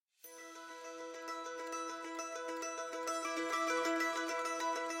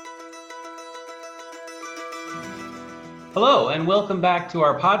Hello, and welcome back to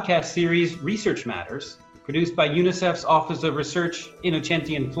our podcast series, Research Matters, produced by UNICEF's Office of Research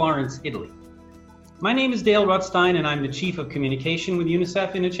Innocenti in Florence, Italy. My name is Dale Rutstein, and I'm the Chief of Communication with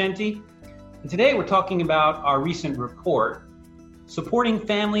UNICEF Innocenti. And today we're talking about our recent report, Supporting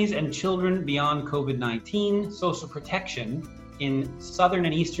Families and Children Beyond COVID-19, Social Protection in Southern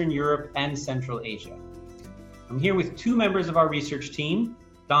and Eastern Europe and Central Asia. I'm here with two members of our research team,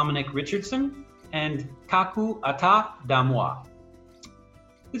 Dominic Richardson and Kaku Atta-Damois.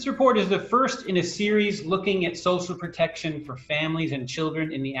 This report is the first in a series looking at social protection for families and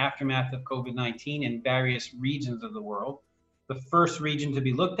children in the aftermath of COVID-19 in various regions of the world. The first region to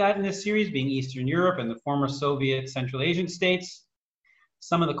be looked at in this series being Eastern Europe and the former Soviet Central Asian states.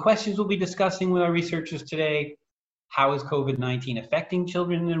 Some of the questions we'll be discussing with our researchers today: how is COVID-19 affecting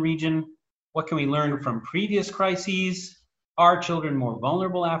children in the region? What can we learn from previous crises? Are children more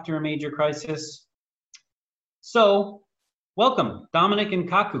vulnerable after a major crisis? So, welcome, Dominic and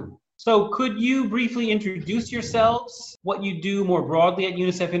Kaku. So could you briefly introduce yourselves, what you do more broadly at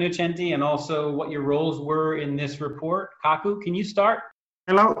UNICEF Innocenti, and also what your roles were in this report? Kaku, can you start?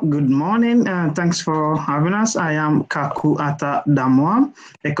 Hello, good morning, and thanks for having us. I am Kaku Atta-Damois,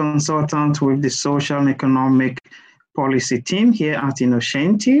 a consultant with the Social and Economic Policy team here at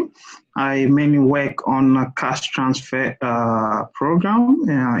Innocenti. I mainly work on a cash transfer program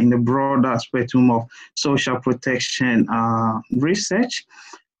in the broader spectrum of social protection research.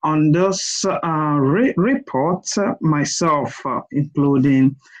 On those reports, myself,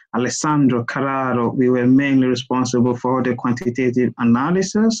 including Alessandro Carraro, we were mainly responsible for the quantitative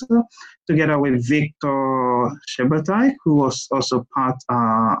analysis, together with Victor Shebatai, who was also part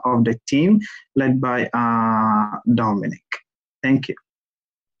of the team, led by Dominic. Thank you.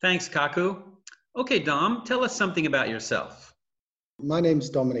 Thanks, Kaku. Okay, Dom, tell us something about yourself. My name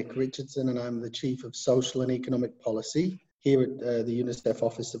is Dominic Richardson, and I'm the Chief of Social and Economic Policy here at the UNICEF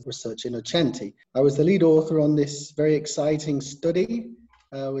Office of Research Innocenti. I was the lead author on this very exciting study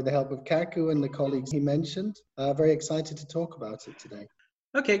with the help of Kaku and the colleagues he mentioned. Very excited to talk about it today.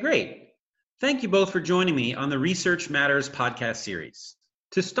 Okay, great. Thank you both for joining me on the Research Matters podcast series.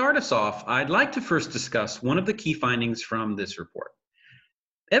 To start us off, I'd like to first discuss one of the key findings from this report.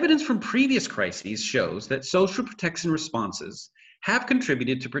 Evidence from previous crises shows that social protection responses have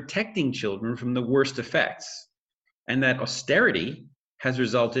contributed to protecting children from the worst effects, and that austerity has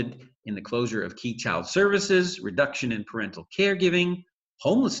resulted in the closure of key child services, reduction in parental caregiving,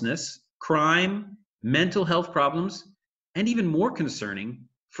 homelessness, crime, mental health problems, and even more concerning,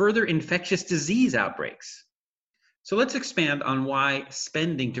 further infectious disease outbreaks. So let's expand on why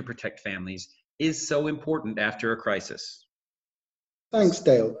spending to protect families is so important after a crisis. Thanks,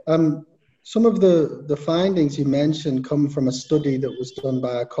 Dale. Some of the findings you mentioned come from a study that was done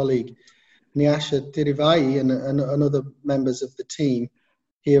by our colleague Nyasha Tirivai and other members of the team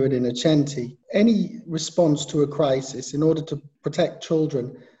here at Innocenti. Any response to a crisis in order to protect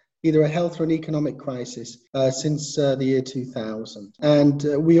children, either a health or an economic crisis, since the year 2000. And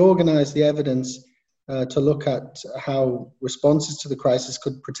we organized the evidence to look at how responses to the crisis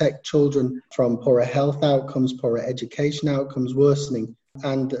could protect children from poorer health outcomes, poorer education outcomes, worsening,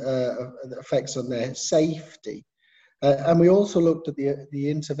 and effects on their safety. And we also looked at the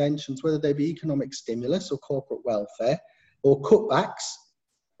interventions, whether they be economic stimulus or corporate welfare, or cutbacks,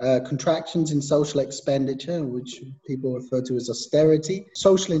 contractions in social expenditure, which people refer to as austerity,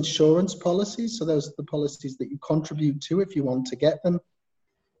 social insurance policies, so those are the policies that you contribute to if you want to get them,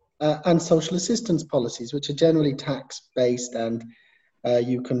 and social assistance policies, which are generally tax-based, and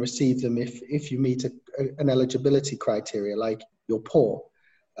you can receive them if you meet an eligibility criteria, like you're poor,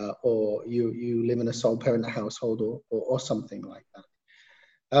 or you live in a sole parent household, or something like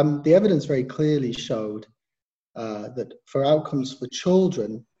that. The evidence very clearly showed that for outcomes for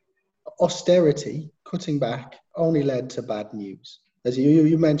children, austerity, cutting back, only led to bad news. As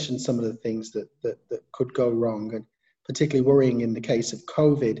you mentioned some of the things that could go wrong, and particularly worrying in the case of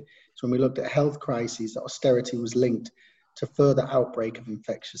COVID, is when we looked at health crises, that austerity was linked to further outbreak of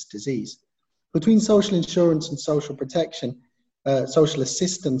infectious disease. Between social insurance and social protection, social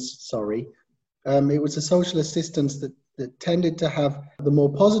assistance, it was a social assistance that tended to have the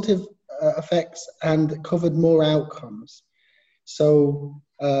more positive effects and covered more outcomes. So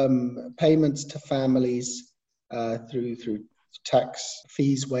payments to families through tax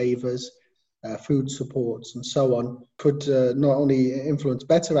fees waivers, food supports, and so on, could not only influence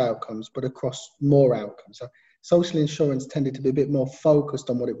better outcomes, but across more outcomes. So social insurance tended to be a bit more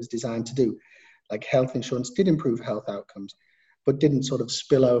focused on what it was designed to do. Like health insurance did improve health outcomes, but didn't sort of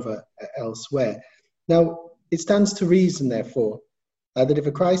spill over elsewhere. Now, it stands to reason, therefore, that if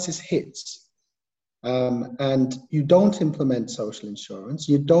a crisis hits, and you don't implement social insurance,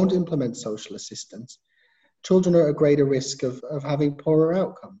 you don't implement social assistance, children are at a greater risk of having poorer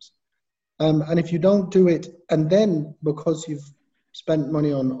outcomes. And if you don't do it, and then because you've spent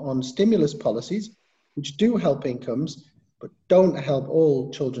money on stimulus policies, which do help incomes, but don't help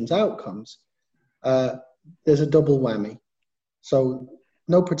all children's outcomes, there's a double whammy. So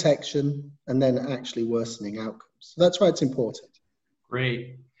no protection, and then actually worsening outcomes. So that's why it's important.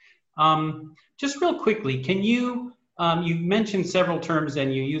 Great. Just real quickly, can you mentioned several terms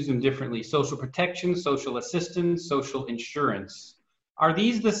and you use them differently: social protection, social assistance, social insurance. Are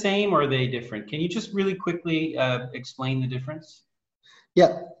these the same or are they different? Can you just really quickly explain the difference?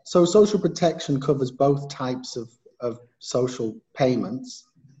 Yeah, so social protection covers both types of social payments.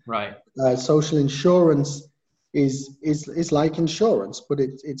 Right. Social insurance is like insurance, but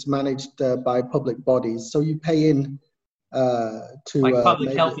it's managed by public bodies. So you pay in to like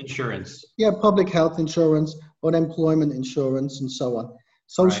public health insurance. Yeah, public health insurance, unemployment insurance, and so on.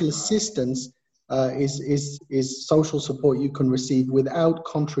 Social Right. assistance is social support you can receive without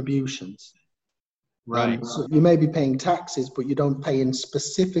contributions. Right. So you may be paying taxes, but you don't pay in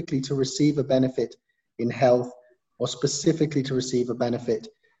specifically to receive a benefit in health, or specifically to receive a benefit,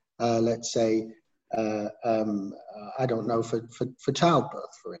 let's say, I don't know, for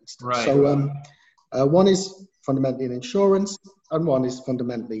childbirth, for instance. Right. So one is fundamentally an insurance, and one is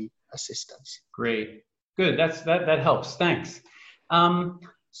fundamentally assistance. Great. Good. That helps. Thanks.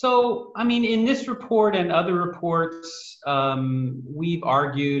 So, I mean, in this report and other reports, we've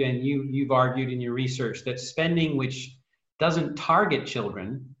argued, and you've argued in your research, that spending which doesn't target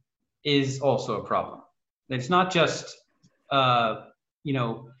children is also a problem. That it's not just,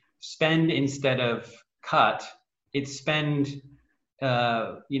 spend instead of cut. It's spending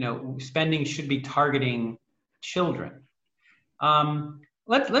should be targeting children.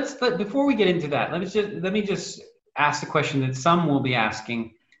 Before we get into that, let me just ask the question that some will be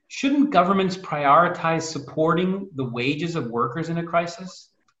asking. Shouldn't governments prioritize supporting the wages of workers in a crisis?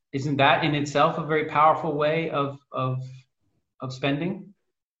 Isn't that in itself a very powerful way of spending?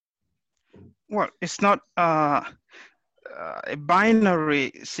 Well, it's not a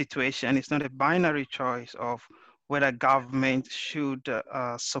binary situation. It's not a binary choice of whether government should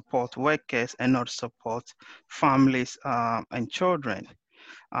support workers and not support families and children.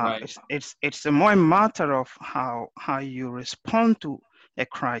 Right. It's a more a matter of how you respond to a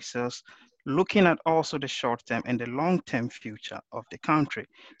crisis, looking at also the short-term and the long-term future of the country.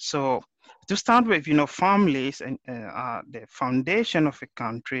 So to start with, families are the foundation of a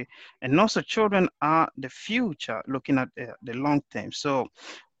country, and also children are the future, looking at the long-term. So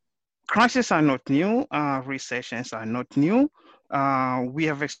crises are not new, recessions are not new. We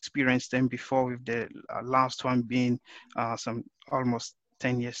have experienced them before, with the last one being some almost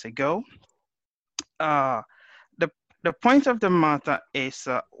 10 years ago. The point of the matter is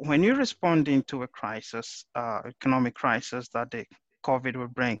when you're responding to a crisis, economic crisis that the COVID will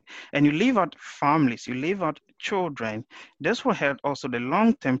bring, and you leave out families, you leave out children, this will help also the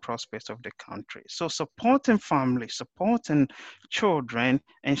long-term prospects of the country. So supporting families, supporting children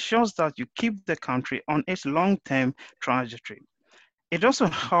ensures that you keep the country on its long-term trajectory. It also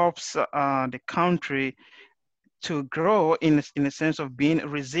helps the country to grow in a sense of being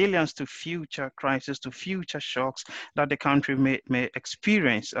resilient to future crises, to future shocks that the country may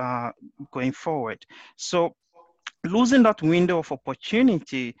experience going forward. So losing that window of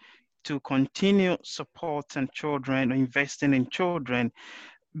opportunity to continue supporting children or investing in children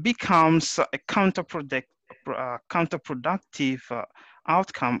becomes a counterproductive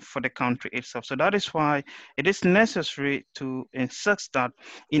outcome for the country itself. So that is why it is necessary to insist that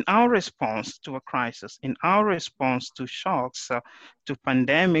in our response to a crisis, in our response to shocks, to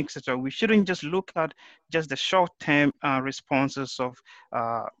pandemics, etc., we shouldn't just look at just the short-term responses of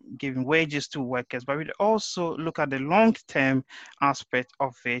giving wages to workers, but we also look at the long-term aspect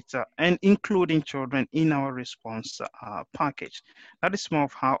of it and including children in our response package. That is more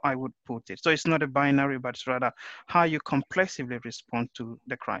of how I would put it. So it's not a binary, but it's rather how you complexively respond to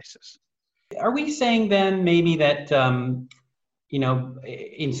the crisis. Are we saying then maybe that,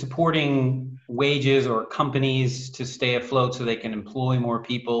 in supporting wages or companies to stay afloat so they can employ more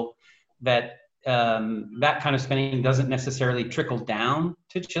people, that that kind of spending doesn't necessarily trickle down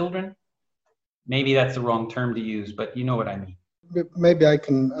to children? Maybe that's the wrong term to use, but you know what I mean. Maybe I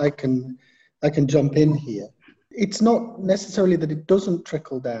can jump in here. It's not necessarily that it doesn't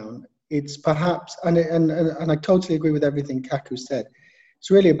trickle down. It's perhaps, and I totally agree with everything Kaku said. It's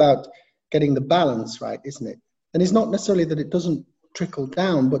really about getting the balance right, isn't it? And it's not necessarily that it doesn't trickle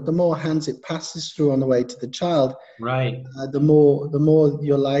down, but the more hands it passes through on the way to the child, right, the more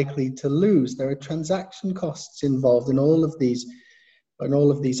you're likely to lose. There are transaction costs involved in all of these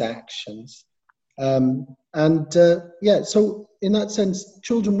actions, so in that sense,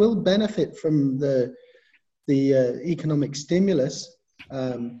 children will benefit from the economic stimulus.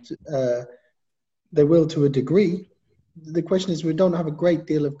 They will to a degree. The question is, we don't have a great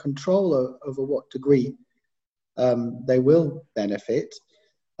deal of control over what degree they will benefit.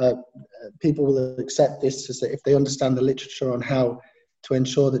 People will accept this as if they understand the literature on how to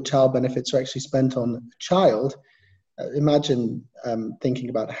ensure that child benefits are actually spent on a child. Imagine thinking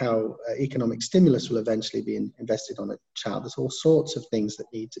about how economic stimulus will eventually be invested on a child. There's all sorts of things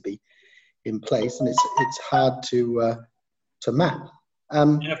that need to be in place, and it's hard to map.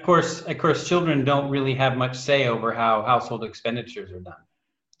 And of course, children don't really have much say over how household expenditures are done.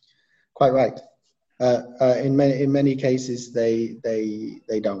 Quite right. In many cases, they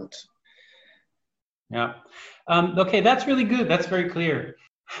don't. Yeah. Okay, that's really good. That's very clear.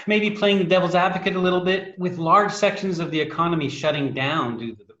 Maybe playing the devil's advocate a little bit, with large sections of the economy shutting down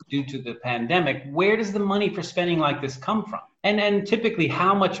due to the pandemic, where does the money for spending like this come from? And typically,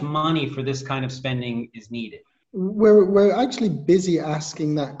 how much money for this kind of spending is needed? We're actually busy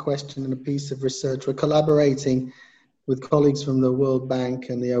asking that question in a piece of research. We're collaborating with colleagues from the World Bank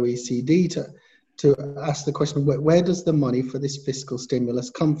and the OECD to ask the question, where does the money for this fiscal stimulus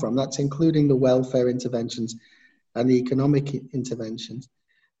come from? That's including the welfare interventions and the economic interventions.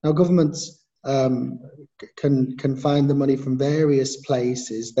 Now, governments can find the money from various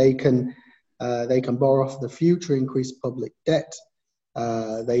places. They can borrow off the future, increase public debt.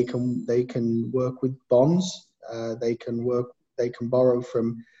 They can work with bonds. They can borrow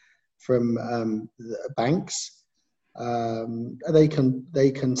from banks. They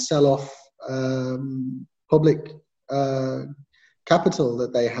can sell off public capital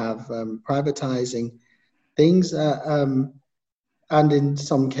that they have, privatizing things. And in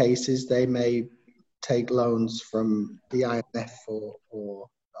some cases, they may take loans from the IMF or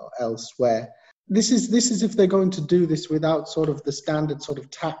elsewhere. This is if they're going to do this without sort of the standard sort of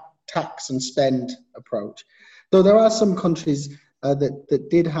tax and spend approach. Though there are some countries that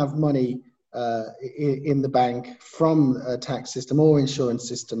did have money in the bank from a tax system or insurance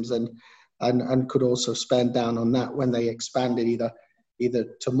systems, and could also spend down on that when they expanded either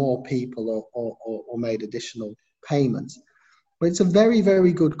to more people or made additional payments. But it's a very,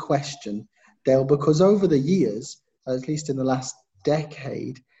 very good question, Dale, because over the years, at least in the last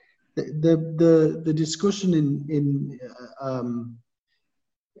decade, the discussion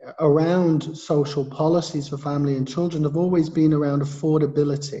around social policies for family and children have always been around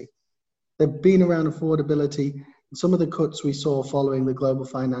affordability. They've been around affordability. Some of the cuts we saw following the global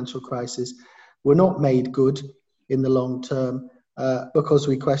financial crisis were not made good in the long term because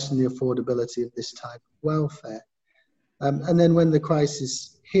we questioned the affordability of this type of welfare. And then when the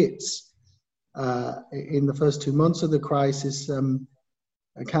crisis hits, in the first 2 months of the crisis,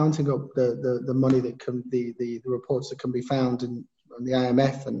 counting up the money that the reports that can be found in on the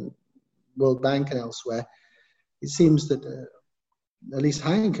IMF and World Bank and elsewhere, it seems that at least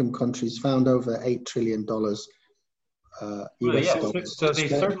high-income countries found over $8 trillion US dollars. So they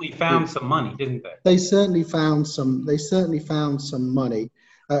certainly found some money, didn't they? They certainly found some money.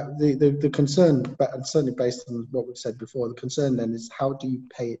 The concern, and certainly based on what we've said before, the concern then is how do you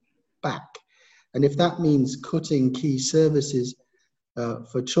pay it back? And if that means cutting key services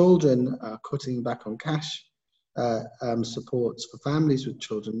for children, cutting back on cash supports for families with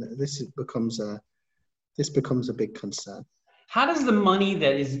children, this becomes a big concern. How does the money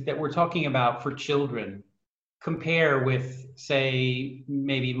that we're talking about for children compare with, say,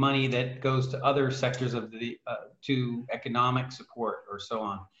 maybe money that goes to other sectors of to economic support or so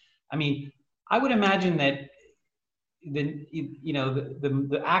on? I mean, I would imagine that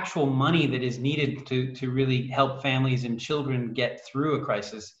the actual money that is needed to really help families and children get through a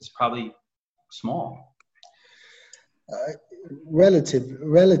crisis is probably small.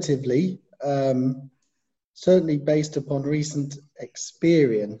 Relatively, certainly based upon recent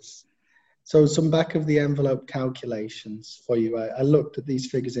experience. So some back of the envelope calculations for you. I looked at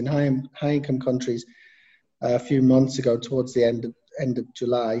these figures in high income countries a few months ago, towards the end of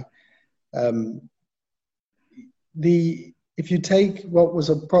July. If you take what was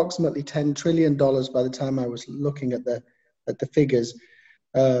approximately $10 trillion by the time I was looking at the figures,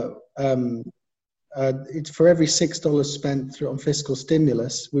 it's for every $6 spent on fiscal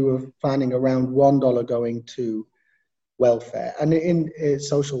stimulus, we were finding around $1 going to welfare and in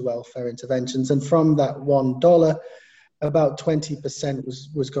social welfare interventions. And from that $1, about 20%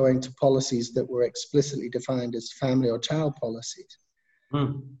 was going to policies that were explicitly defined as family or child policies.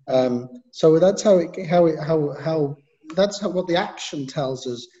 So that's what the action tells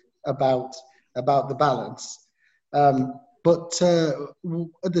us about the balance. But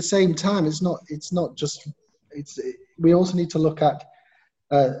at the same time, we also need to look at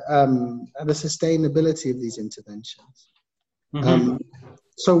the sustainability of these interventions.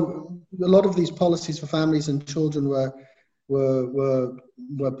 So a lot of these policies for families and children were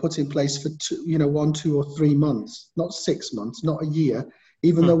put in place for 1, 2, or 3 months, not 6 months, not a year,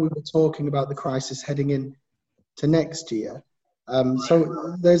 even though we were talking about the crisis heading in to next year.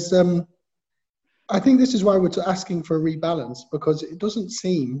 So there's, I think this is why we're asking for a rebalance, because it doesn't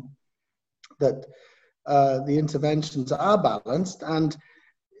seem that the interventions are balanced, and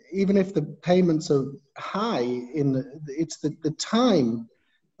even if the payments are high, it's the time,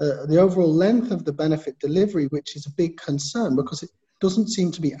 the overall length of the benefit delivery, which is a big concern, because it doesn't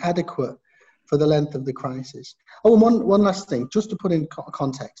seem to be adequate for the length of the crisis. Oh, and one last thing, just to put in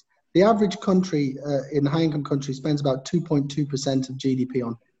context. The average country in high-income countries spends about 2.2% of GDP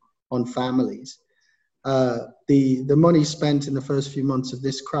on families. The money spent in the first few months of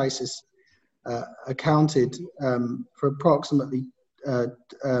this crisis accounted for approximately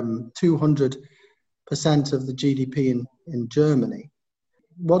 200% of the GDP in Germany.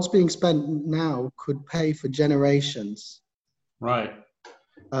 What's being spent now could pay for generations, right?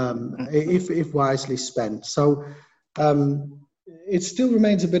 If wisely spent. So it still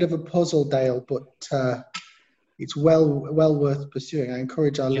remains a bit of a puzzle, Dale, but it's well worth pursuing. I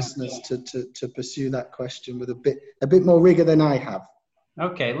encourage our listeners to pursue that question with a bit more rigor than I have.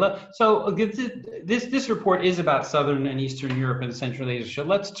 Okay, so this report is about Southern and Eastern Europe and Central Asia. So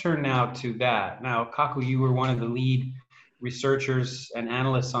let's turn now to that. Now, Kaku, you were one of the lead researchers and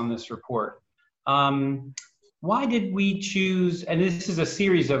analysts on this report. Why did we choose, and this is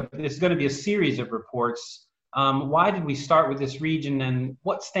going to be a series of reports, why did we start with this region, and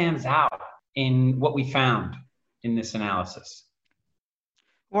what stands out in what we found in this analysis?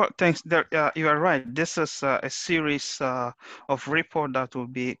 Well, thanks. You are right. This is a series of reports that will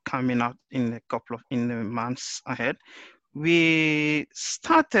be coming out in the months ahead. We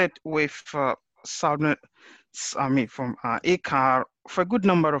started with from ICAR for a good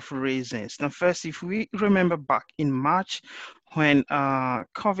number of reasons. Now, first, if we remember back in March, when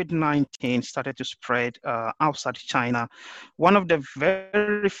COVID-19 started to spread outside China, one of the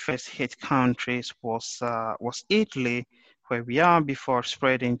very first hit countries was Italy, where we are, before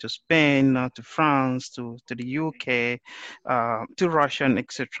spreading to Spain, to France, to the UK, to Russia,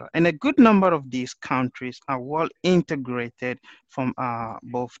 etc. And a good number of these countries are well integrated from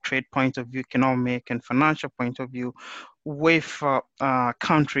both trade point of view, economic and financial point of view, with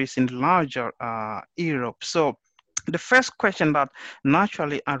countries in larger Europe. So the first question that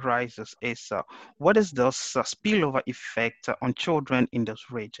naturally arises is, what is the spillover effect on children in this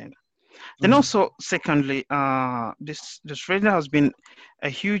region? Then also, secondly, this region has been a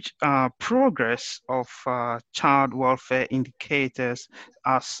huge progress of child welfare indicators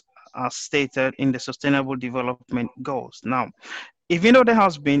as stated in the Sustainable Development Goals. Now, even though there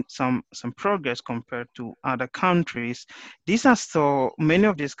has been some progress compared to other countries, many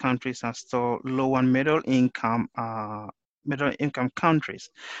of these countries are still low and middle income countries.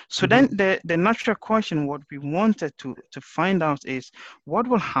 So then the natural question, what we wanted to find out is, what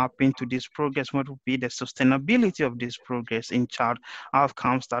will happen to this progress? What will be the sustainability of this progress in child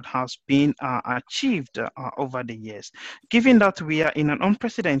outcomes that has been achieved over the years? Given that we are in an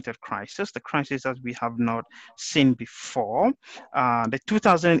unprecedented crisis, the crisis that we have not seen before, the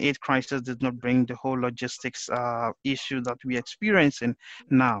 2008 crisis did not bring the whole logistics issue that we're experiencing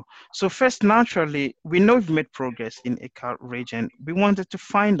now. So first, naturally, we know we've made progress in ICAR region. We wanted to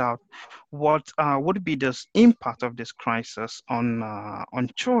find out what would be the impact of this crisis on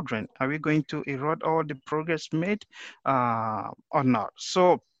children. Are we going to erode all the progress made or not?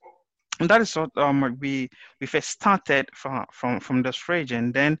 So that is what we first started from this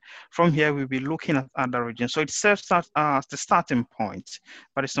region. Then from here, we'll be looking at other regions. So it serves as the starting point,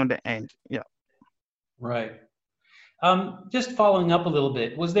 but it's not the end. Yeah. Right. Just following up a little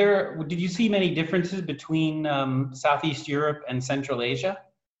bit, did you see many differences between Southeast Europe and Central Asia?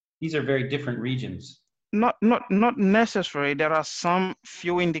 These are very different regions. Not necessarily. There are some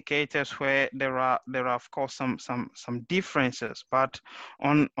few indicators where there are of course some differences, but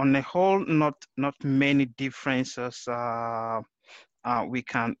on the whole, not many differences we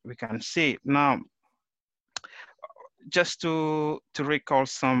can see. Now, just to recall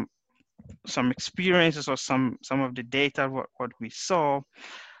some experiences or some of the data, what we saw,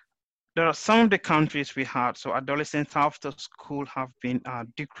 there are some of the countries we had, so adolescents after school have been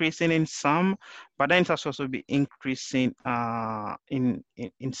decreasing in some, but then it has also been increasing in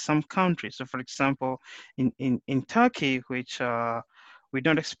some countries. So for example, in Turkey, which we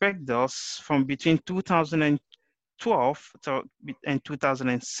don't expect those, from between 2012 and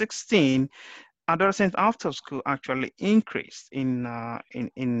 2016, adolescents after school actually increased in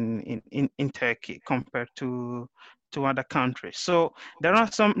Turkey compared to other countries. So there are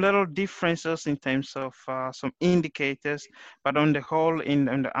some little differences in terms of some indicators, but on the whole,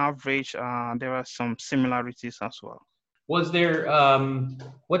 on the average, there are some similarities as well. Was there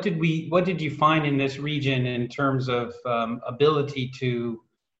what did you find in this region in terms of ability to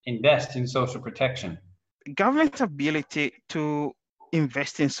invest in social protection? Government's ability to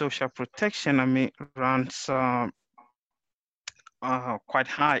invest in social protection, I mean, runs quite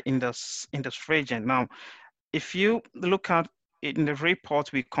high in this region. Now, if you look at it in the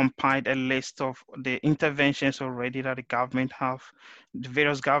report, we compiled a list of the interventions already that the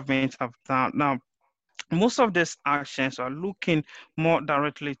various governments have done. Now, most of these actions are looking more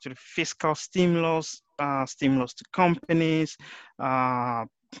directly to the fiscal stimulus, stimulus to companies,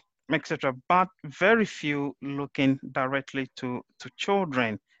 etc., but very few looking directly to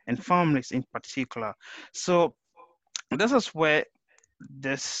children and families in particular. So this is where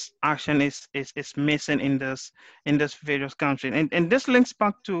this action is missing in this various countries, and this links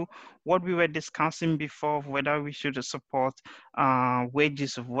back to what we were discussing before, whether we should support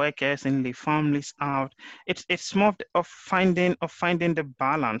wages of workers and leave families out. It's more of finding the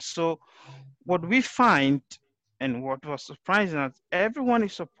balance. So what we find, and what was surprising, that everyone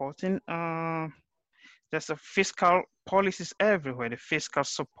is supporting there's a fiscal policies everywhere, the fiscal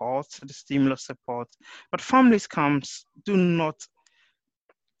support, the stimulus support, but families do not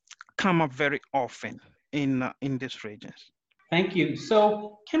come up very often in these regions. Thank you.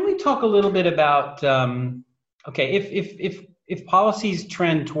 So can we talk a little bit about, okay, if policies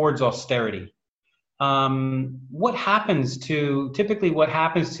trend towards austerity, what happens to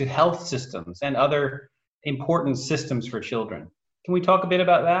health systems and other important systems for children? Can we talk a bit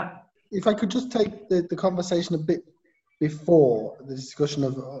about that? If I could just take the conversation a bit before the discussion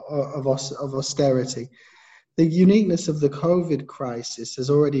of austerity. The uniqueness of the COVID crisis has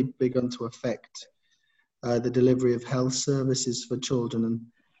already begun to affect the delivery of health services for children.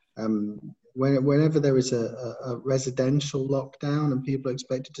 And whenever there is a residential lockdown and people are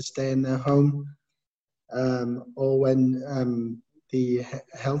expected to stay in their home, or when the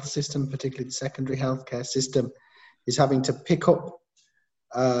health system, particularly the secondary healthcare system, is having to pick up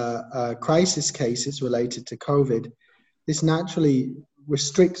crisis cases related to COVID, this naturally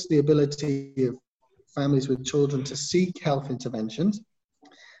restricts the ability of families with children to seek health interventions,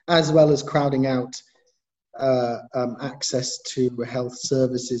 as well as crowding out access to health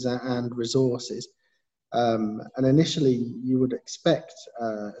services and resources. And initially, you would expect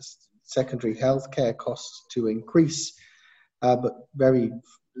secondary healthcare costs to increase, but very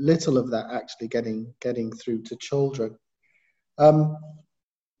little of that actually getting through to children.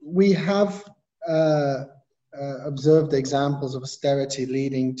 We have observed examples of austerity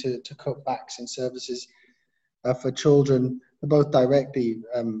leading to cutbacks in services for children, both directly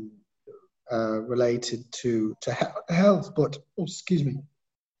related to health, but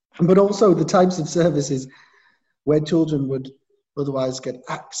also the types of services where children would otherwise get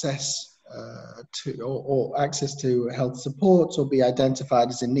access access to health supports or be identified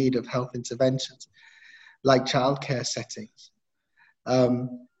as in need of health interventions, like childcare settings.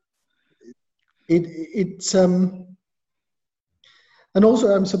 And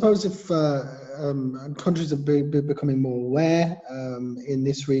also, I suppose if countries are becoming more aware in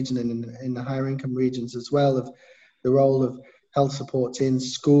this region and in the higher income regions as well of the role of health supports in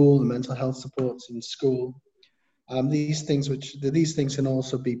school, the mental health supports in school, these things can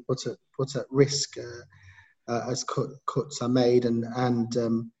also be put at risk as cuts are made and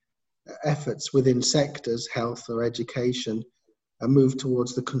efforts within sectors, health or education, move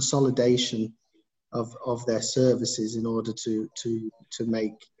towards the consolidation of their services in order to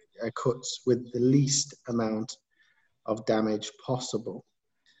make cuts with the least amount of damage possible.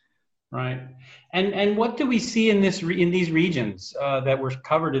 Right, and what do we see in these regions that were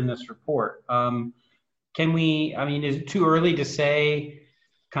covered in this report? Is it too early to say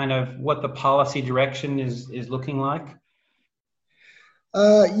kind of what the policy direction is looking like?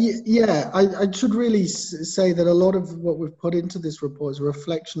 I should really say that a lot of what we've put into this report is a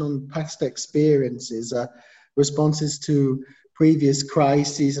reflection on past experiences, responses to previous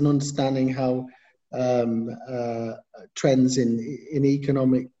crises, and understanding how trends in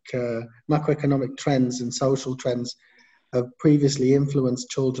economic, macroeconomic trends and social trends have previously influenced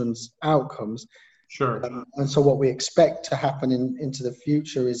children's outcomes. Sure. And so what we expect to happen into the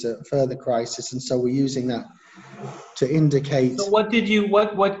future is a further crisis. And so we're using that to indicate. So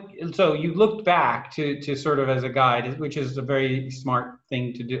so you looked back to sort of as a guide, which is a very smart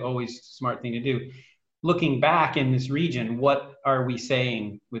thing to do, always smart thing to do. Looking back in this region, what are we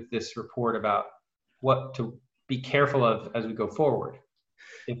saying with this report about what to be careful of as we go forward?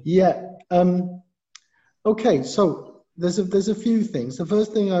 Yeah. Okay. So there's a few things. The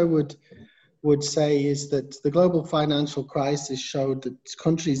first thing I would say is that the global financial crisis showed that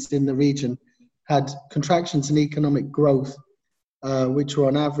countries in the region had contractions in economic growth, which were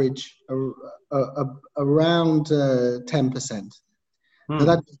on average around 10%. Now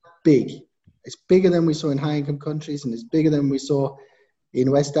that's big. It's bigger than we saw in high-income countries, and it's bigger than we saw in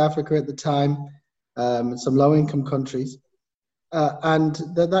West Africa at the time, some low-income countries. And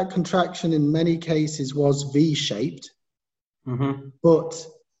that contraction in many cases was V-shaped, but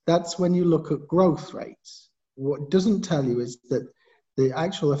that's when you look at growth rates. What it doesn't tell you is that the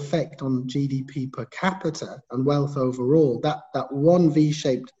actual effect on GDP per capita and wealth overall, that one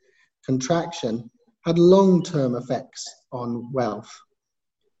V-shaped contraction had long-term effects on wealth.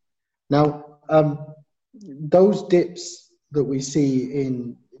 Now, those dips that we see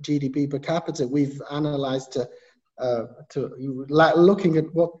in GDP per capita, we've analyzed looking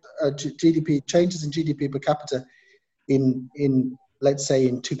at what GDP changes in GDP per capita in let's say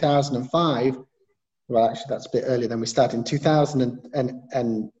in 2005. Well, actually, that's a bit earlier than we started. In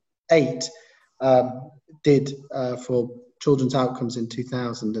 2008, did for children's outcomes in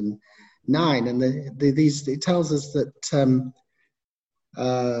 2009, and it tells us that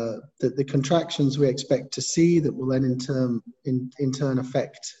that the contractions we expect to see that will then in turn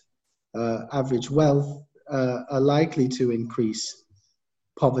affect average wealth are likely to increase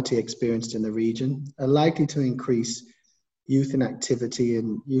poverty experienced in the region, are likely to increase youth inactivity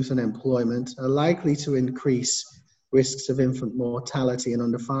and youth unemployment, are likely to increase risks of infant mortality and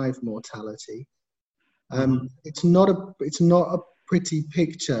under 5 mortality. It's not a pretty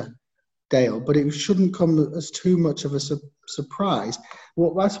picture, Dale, but it shouldn't come as too much of a surprise.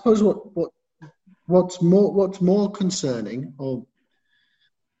 Well, I suppose what's more concerning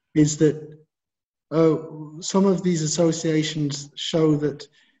is that some of these associations show that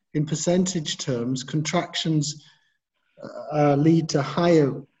in percentage terms, contractions lead to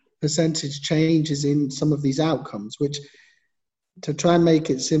higher percentage changes in some of these outcomes, which, to try and make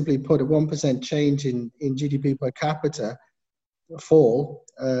it simply put, a 1% change in GDP per capita fall,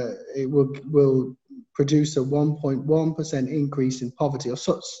 it will produce a 1.1% increase in poverty or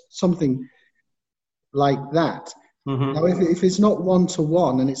something like that. Now, if it's not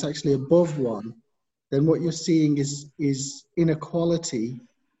 1-to-1 and it's actually above 1, then what you're seeing is inequality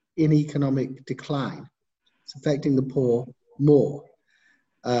in economic decline. It's affecting the poor more.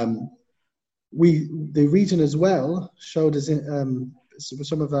 The region as well showed us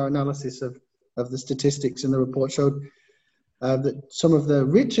some of our analysis of the statistics in the report showed that some of the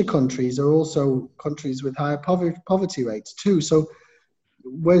richer countries are also countries with higher poverty rates too. So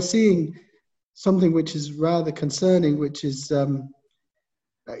we're seeing something which is rather concerning, which is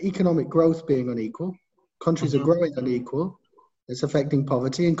economic growth being unequal. Countries are growing unequal. It's affecting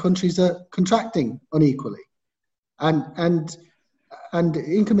poverty, and countries are contracting unequally. And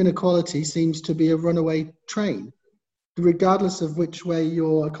income inequality seems to be a runaway train. Regardless of which way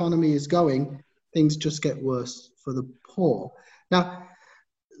your economy is going, things just get worse for the poor. Now,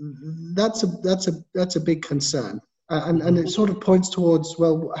 that's a big concern, and it sort of points towards,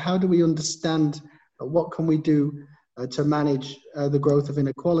 well, how do we understand what can we do to manage the growth of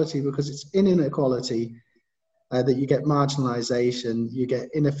inequality? Because it's in inequality that you get marginalization, you get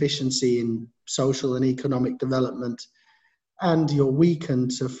inefficiency in social and economic development, and you're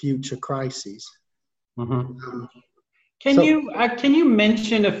weakened to future crises. Can you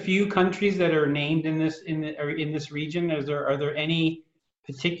mention a few countries that are named in this region? Are there any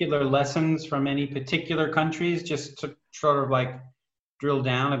particular lessons from any particular countries, just to sort of like drill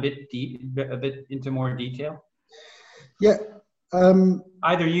down a bit into more detail? Yeah.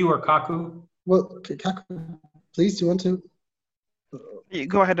 Either you or Kaku. Well, Kaku, please, do you want to?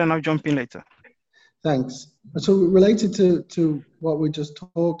 Go ahead and I'll jump in later. Thanks. So related to what we just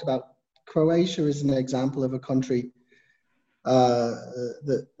talked about, Croatia is an example of a country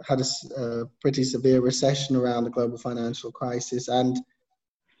that had a pretty severe recession around the global financial crisis, and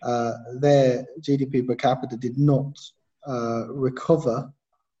their GDP per capita did not recover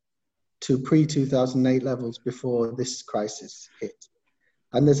to pre-2008 levels before this crisis hit.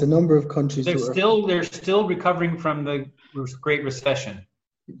 And there's a number of countries they're still recovering from the Great Recession.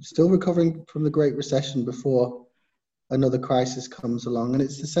 Still recovering from the Great Recession before another crisis comes along. And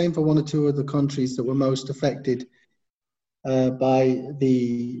it's the same for one or two of the countries that were most affected by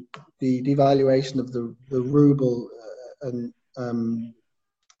the devaluation of the ruble and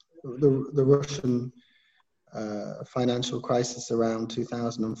the Russian financial crisis around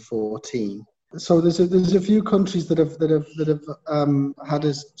 2014. So there's a few countries that have had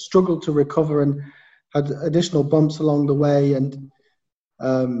a struggle to recover and had additional bumps along the way, and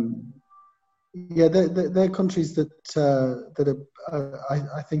they're countries that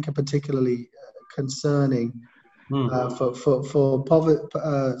I think are particularly concerning for poverty,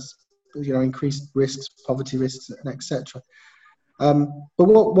 increased risks, poverty risks, and etc. But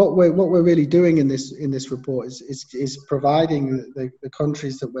what we're really doing in this report is providing the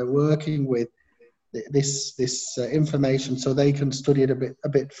countries that we're working with this information so they can study it a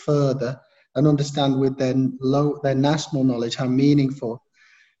bit further and understand with their national knowledge how meaningful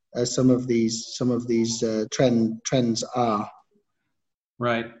some of these trends are.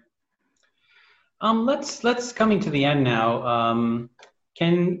 Right. Let's coming to the end now.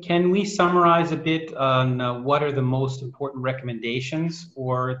 Can we summarize a bit on what are the most important recommendations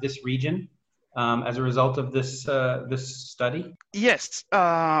for this region as a result of this study? Yes.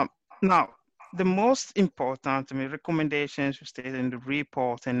 Now, the most important recommendations we stated in the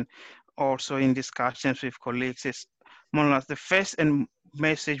report and also in discussions with colleagues is more or less the first and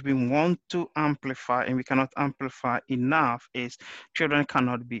message we want to amplify, and we cannot amplify enough, is children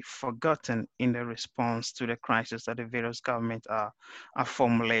cannot be forgotten in the response to the crisis that the various governments are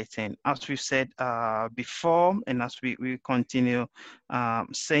formulating. As we said before, and as we continue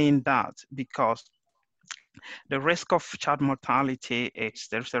saying that, because the risk of child mortality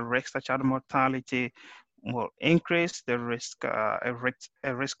there's a risk that child mortality will increase, the risk, a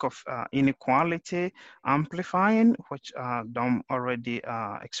risk of inequality amplifying, which Dom already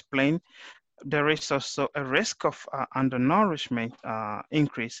explained. There is also a risk of undernourishment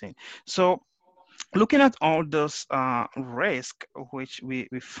increasing. So looking at all those risks which we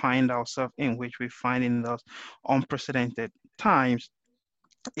find ourselves in, which we find in those unprecedented times,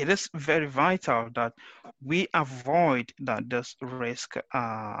 it is very vital that we avoid that this risk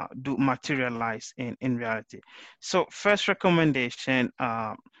do materialize in reality. So first recommendation,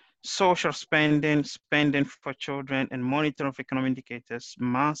 social spending for children and monitoring of economic indicators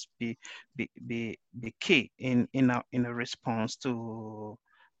must be key in a response to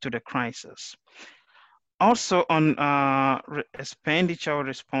the crisis. Also on expenditure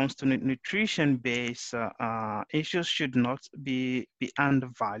response to nutrition-based issues should not be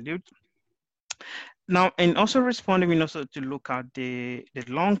undervalued. Now, and also responding, we also to look at the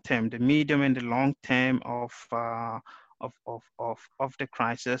long term, the medium and the long term of the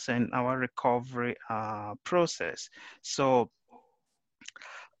crisis and our recovery process. So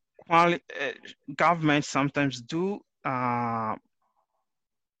while governments sometimes do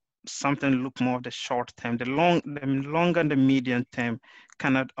something look more of the short term, the long and the medium term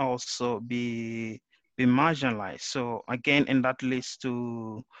cannot also be marginalized. So again, and that leads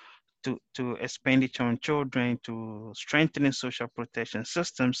to expenditure on children, to strengthening social protection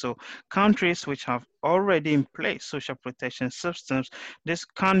systems. So countries which have already in place social protection systems, this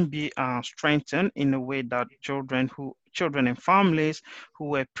can be strengthened in a way that children and families who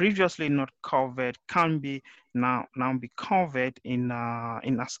were previously not covered can be now be covered in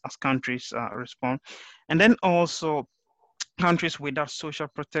as countries respond. And then also countries without social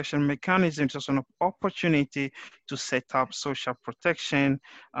protection mechanisms, there's an opportunity to set up social protection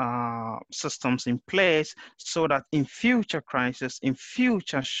systems in place so that in future crises, in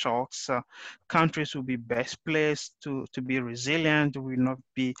future shocks, countries will be best placed to be resilient, will not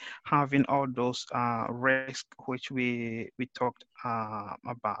be having all those risks which we talked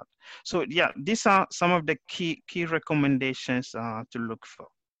about. So yeah, these are some of the key recommendations to look for.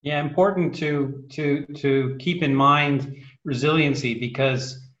 Yeah, important to keep in mind resiliency,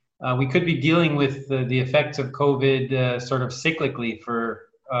 because we could be dealing with the effects of COVID sort of cyclically for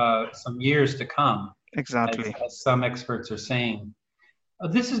some years to come. Exactly. As some experts are saying.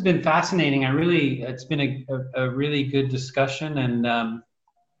 This has been fascinating. It's been a really good discussion, and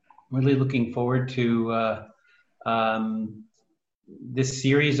really looking forward to this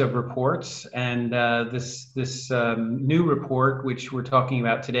series of reports and this new report, which we're talking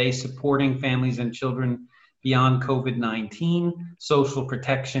about today, Supporting Families and Children Beyond COVID-19, Social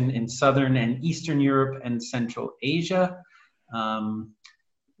Protection in Southern and Eastern Europe and Central Asia.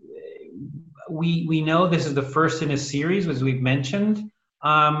 We know this is the first in a series, as we've mentioned.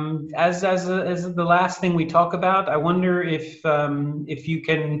 As the last thing we talk about, I wonder if you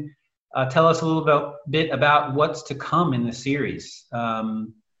can tell us a little bit about what's to come in the series.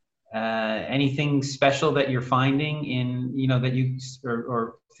 anything special that you're finding in, that you,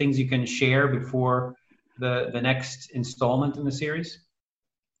 or things you can share before the next installment in the series?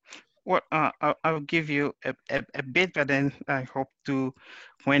 Well, I'll give you a bit, but then I hope to,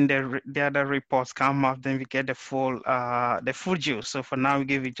 when the other reports come up, then we get the full juice. So for now, we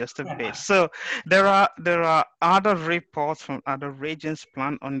give you just a bit. So there are other reports from other regions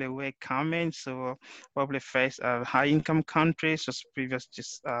planned on the way coming. So probably first high-income countries, as previous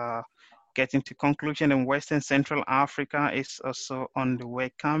just getting to conclusion, and Western Central Africa is also on the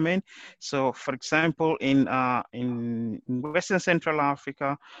way coming. So for example, in Western Central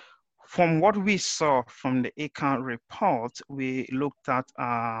Africa, from what we saw from the ICCA report, we looked at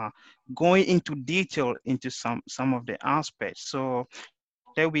going into detail into some of the aspects. So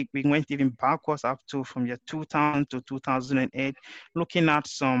there we went even backwards up to from year 2000 to 2008, looking at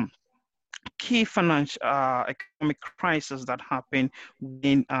some key financial economic crisis that happened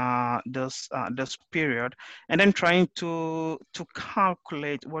in this period, and then trying to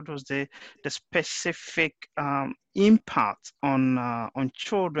calculate what was the specific impact on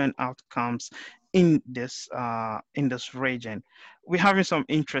children outcomes in this region. We're having some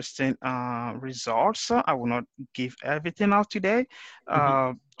interesting results. I will not give everything out today.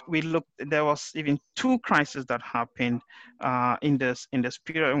 We looked. There was even 2 crises that happened in this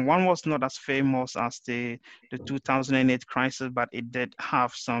period, and one was not as famous as the 2008 crisis, but it did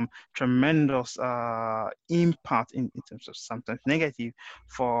have some tremendous impact in terms of sometimes negative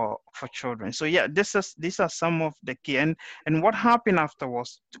for children. So yeah, these are some of the key, and what happened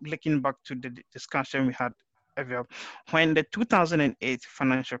afterwards. Looking back to the discussion we had earlier, when the 2008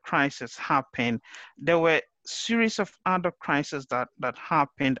 financial crisis happened, there were series of other crises that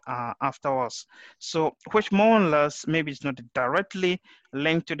happened afterwards. So which more or less, maybe it's not directly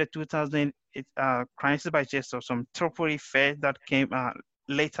linked to the 2008 crisis, but just some triple effect that came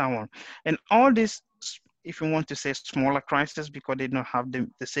later on. And all this, if you want to say smaller crises, because they don't have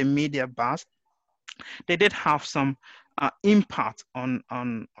the same media buzz, they did have some impact on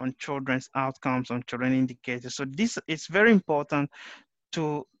children's outcomes, on children indicators. So this is very important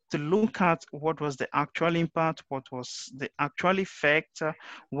to look at what was the actual impact, what was the actual effect,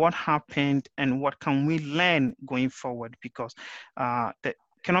 what happened, and what can we learn going forward, because the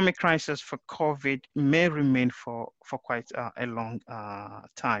economic crisis for COVID may remain for quite a long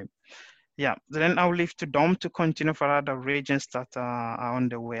time. Yeah, then I'll leave to Dom to continue for other regions that are on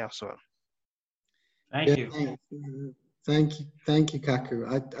the way as well. Thank you. Thank you, Kaku.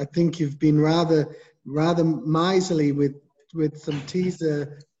 I think you've been rather miserly with some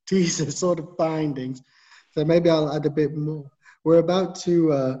teaser sort of findings, so maybe I'll add a bit more. We're about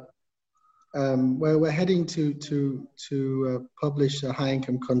to we're heading to publish a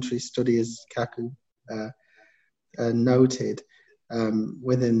high-income country study, as Kaku noted,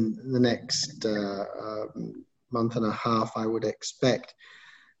 within the next month and a half, I would expect.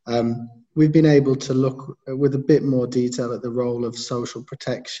 We've been able to look with a bit more detail at the role of social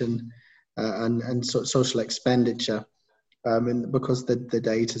protection and social expenditure, because the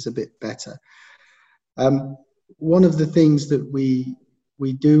data is a bit better. One of the things that we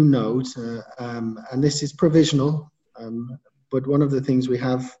do note, and this is provisional, but one of the things we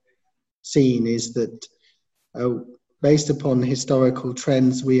have seen is that based upon historical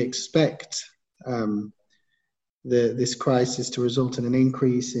trends, we expect this crisis to result in an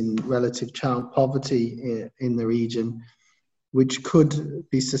increase in relative child poverty in the region, which could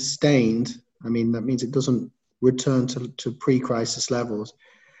be sustained. I mean, that means it doesn't return to pre-crisis levels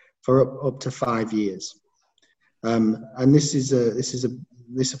for up to 5 years. And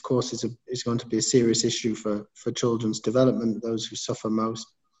this of course is going to be a serious issue for children's development, those who suffer most.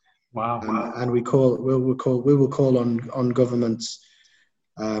 Wow. And we will call on governments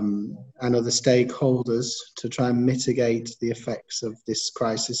and other stakeholders to try and mitigate the effects of this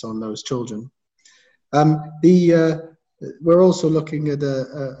crisis on those children. We're also looking at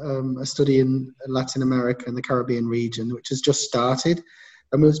a study in Latin America and the Caribbean region, which has just started,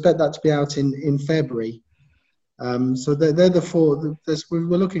 and we expect that to be out in February. So they're the 4.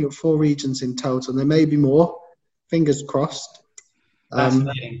 We're looking at 4 regions in total. There may be more. Fingers crossed.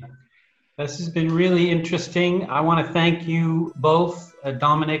 Fascinating. This has been really interesting. I want to thank you both,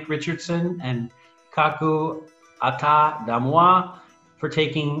 Dominic Richardson and Kaku Atta-Damoah, for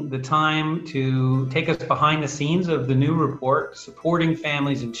taking the time to take us behind the scenes of the new report, Supporting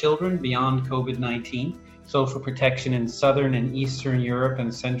Families and Children Beyond COVID-19, Social Protection in Southern and Eastern Europe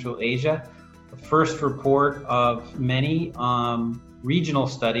and Central Asia, the first report of many regional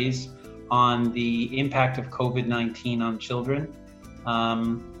studies on the impact of COVID-19 on children.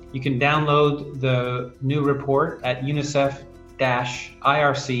 You can download the new report at unicef-int.org.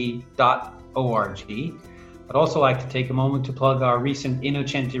 unicef-irc.org. I'd also like to take a moment to plug our recent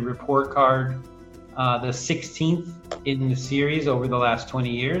Innocenti report card, the 16th in the series over the last 20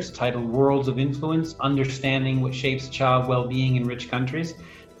 years, titled Worlds of Influence, Understanding What Shapes Child Wellbeing in Rich Countries.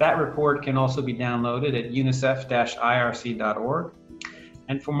 That report can also be downloaded at unicef-irc.org.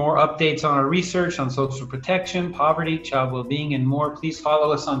 And for more updates on our research on social protection, poverty, child well-being, and more, please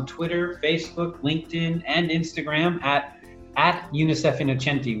follow us on Twitter, Facebook, LinkedIn, and Instagram at UNICEF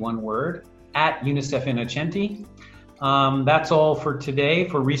Innocenti, one word, at UNICEF Innocenti. That's all for today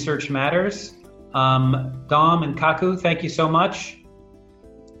for Research Matters. Dom and Kaku, thank you so much.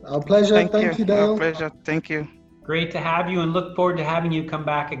 Our pleasure. Thank you, Dale. Our pleasure. Thank you. Great to have you, and look forward to having you come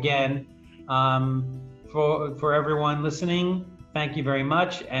back again. For everyone listening, thank you very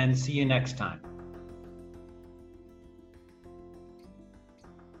much, and see you next time.